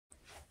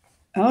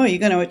Oh, you're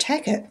going to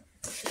attack it.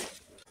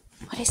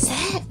 What is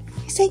that?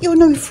 Is that your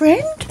new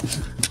friend?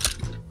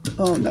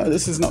 Oh no,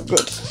 this is not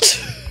good.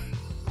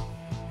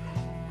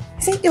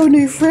 Is that your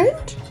new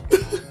friend?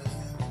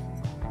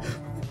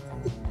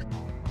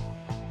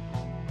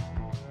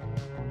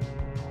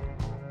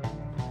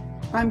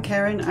 I'm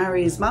Karen,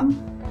 Arya's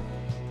mum.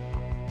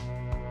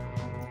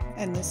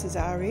 And this is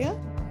Arya.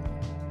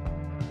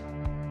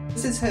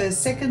 This is her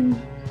second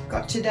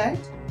gotcha date.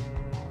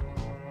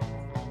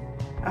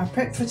 Our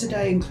prep for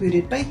today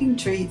included baking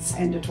treats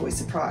and a toy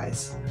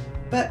surprise,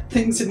 but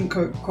things didn't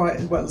go quite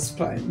as well as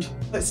planned.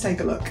 Let's take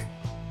a look.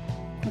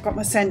 I've got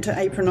my Santa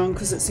apron on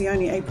because it's the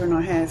only apron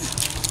I have.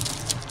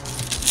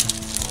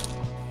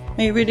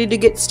 Are you ready to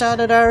get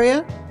started,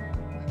 Arya?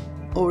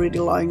 Already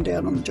lying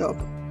down on the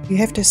job. You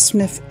have to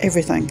sniff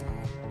everything.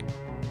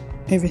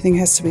 Everything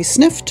has to be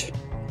sniffed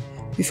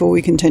before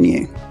we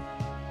continue.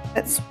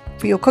 That's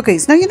for your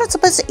cookies. No, you're not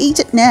supposed to eat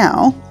it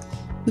now.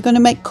 We're going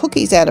to make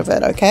cookies out of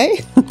it, okay?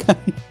 Okay.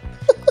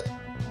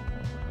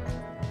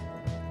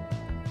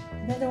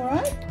 Is that all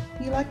right?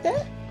 You like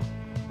that?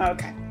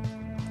 Okay.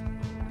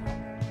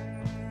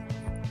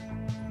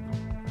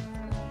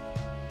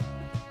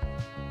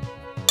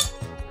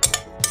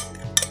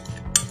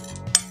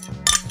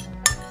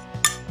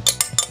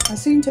 I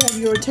seem to have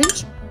your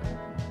attention.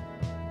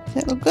 Does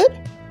that look good?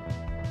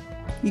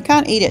 You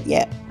can't eat it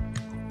yet,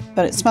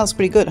 but it smells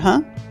pretty good,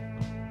 huh?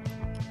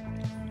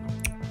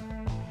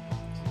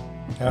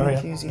 Arya.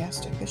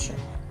 Enthusiastic, is she?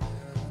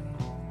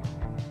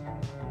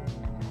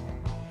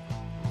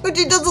 But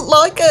she doesn't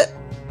like it.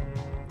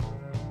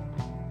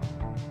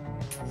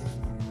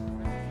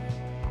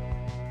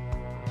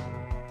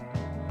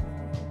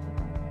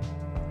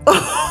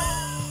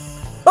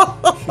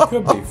 She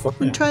could be funny. Want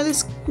to try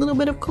this little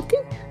bit of cookie?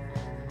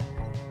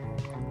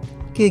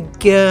 Good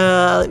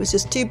girl. It was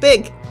just too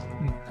big.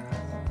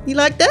 You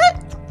like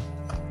that?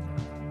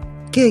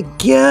 Good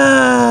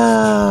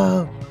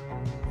girl.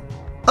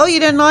 Oh,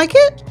 you don't like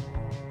it?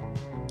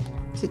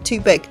 Is it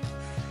too big?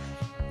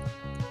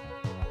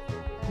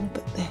 A little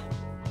bit there.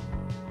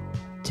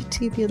 Just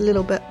give you a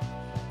little bit.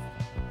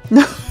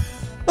 No.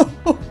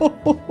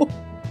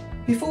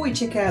 Before we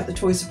check out the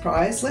toy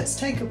surprise, let's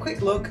take a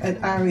quick look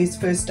at Arya's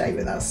first day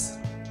with us.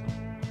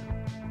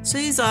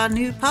 She's our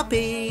new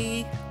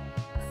puppy.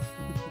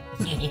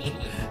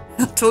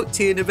 I'll talk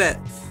to you in a bit.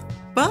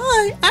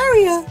 Bye,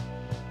 Arya.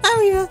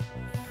 Arya.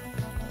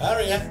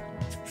 Arya.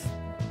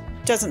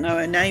 Doesn't know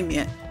her name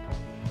yet.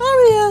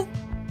 Arya.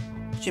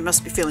 She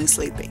must be feeling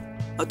sleepy.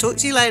 I'll talk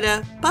to you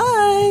later.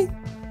 Bye.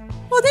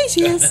 Oh, there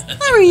she is.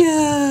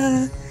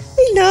 Arya.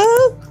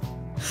 Hello.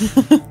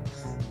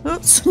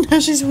 Oops, now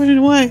she's running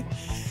away.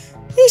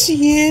 There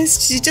she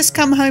is. She's just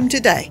come home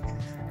today.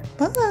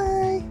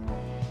 Bye.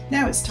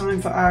 Now it's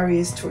time for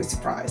Arya's toy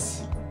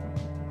surprise.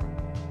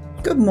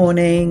 Good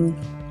morning.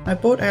 I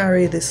bought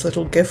Arya this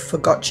little gift for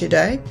Gotcha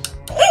Day.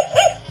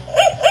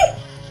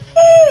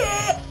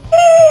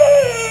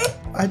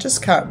 I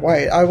just can't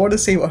wait. I want to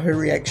see what her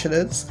reaction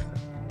is.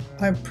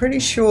 I'm pretty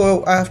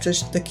sure after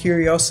the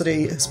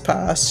curiosity has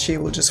passed, she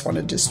will just want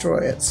to destroy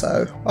it.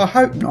 So I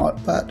hope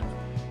not, but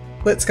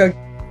let's go.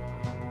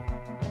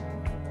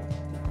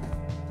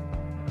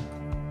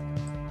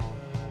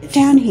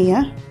 Down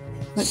here.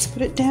 Let's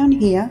put it down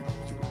here.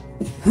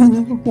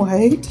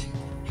 Wait.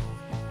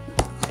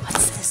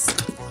 What's this?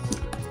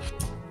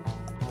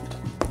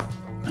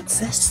 What's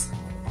this?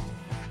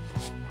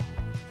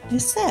 What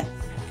is that?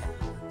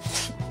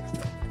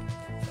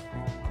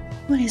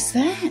 What is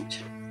that?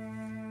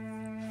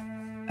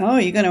 Oh,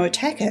 you're going to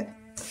attack it.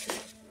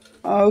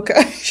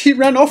 Okay, she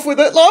ran off with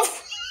it,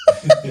 love.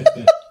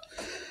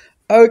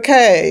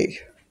 Okay.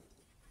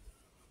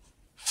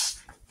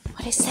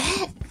 What is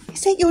that?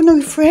 Is that your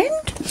new friend?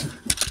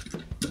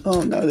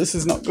 Oh no, this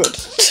is not good.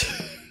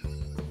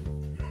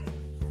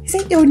 Is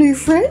that your new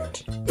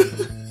friend?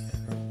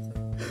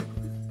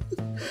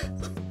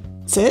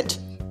 Sit.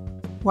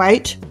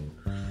 Wait.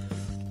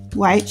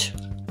 Wait.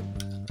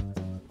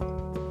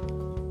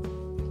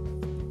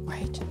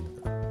 Wait.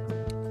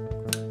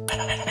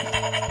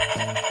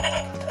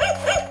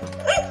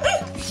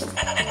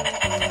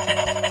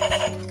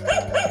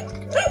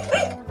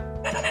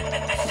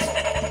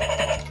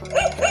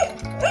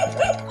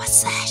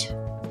 What's that?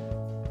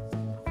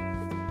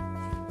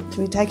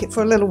 Do we take it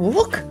for a little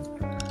walk?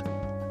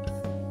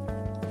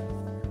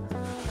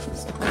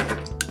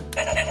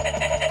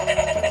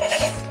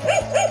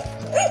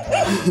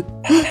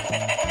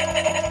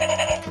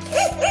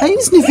 Are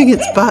you sniffing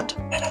its butt?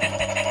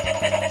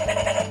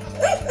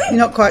 You're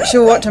not quite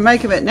sure what to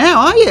make of it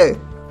now, are you?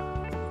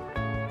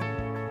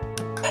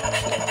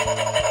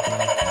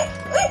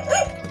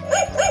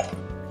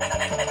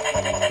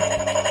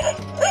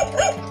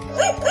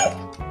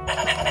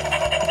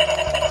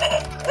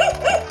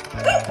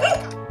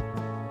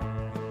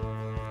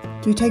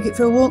 Do we take it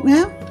for a walk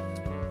now?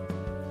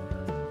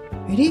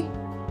 Ready?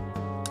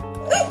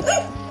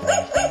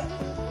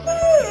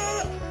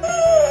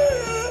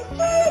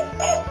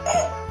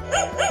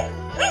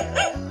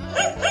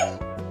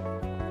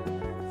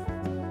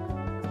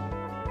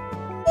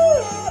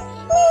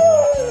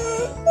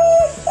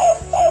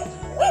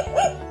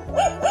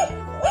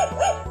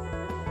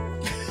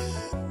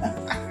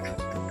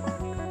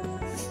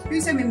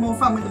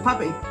 fun with the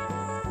puppy,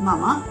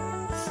 Mama.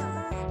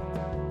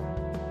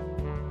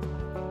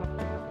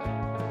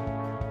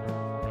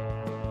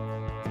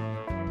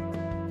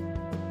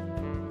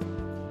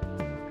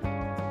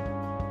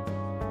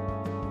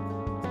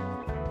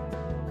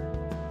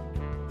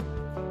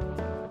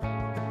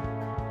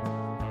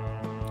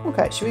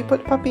 Okay, should we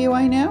put the puppy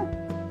away now?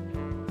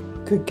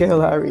 Good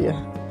girl, Arya.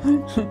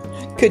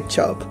 Good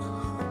job.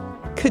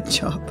 Good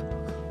job.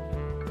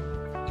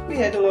 We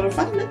had a lot of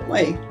fun, didn't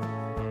we?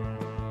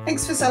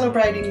 Thanks for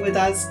celebrating with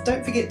us.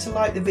 Don't forget to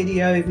like the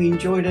video if you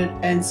enjoyed it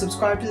and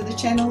subscribe to the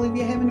channel if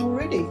you haven't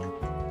already.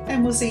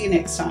 And we'll see you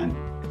next time.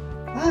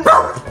 Bye.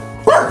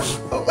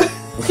 Oh.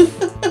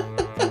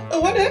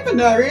 What happened,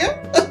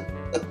 Arya?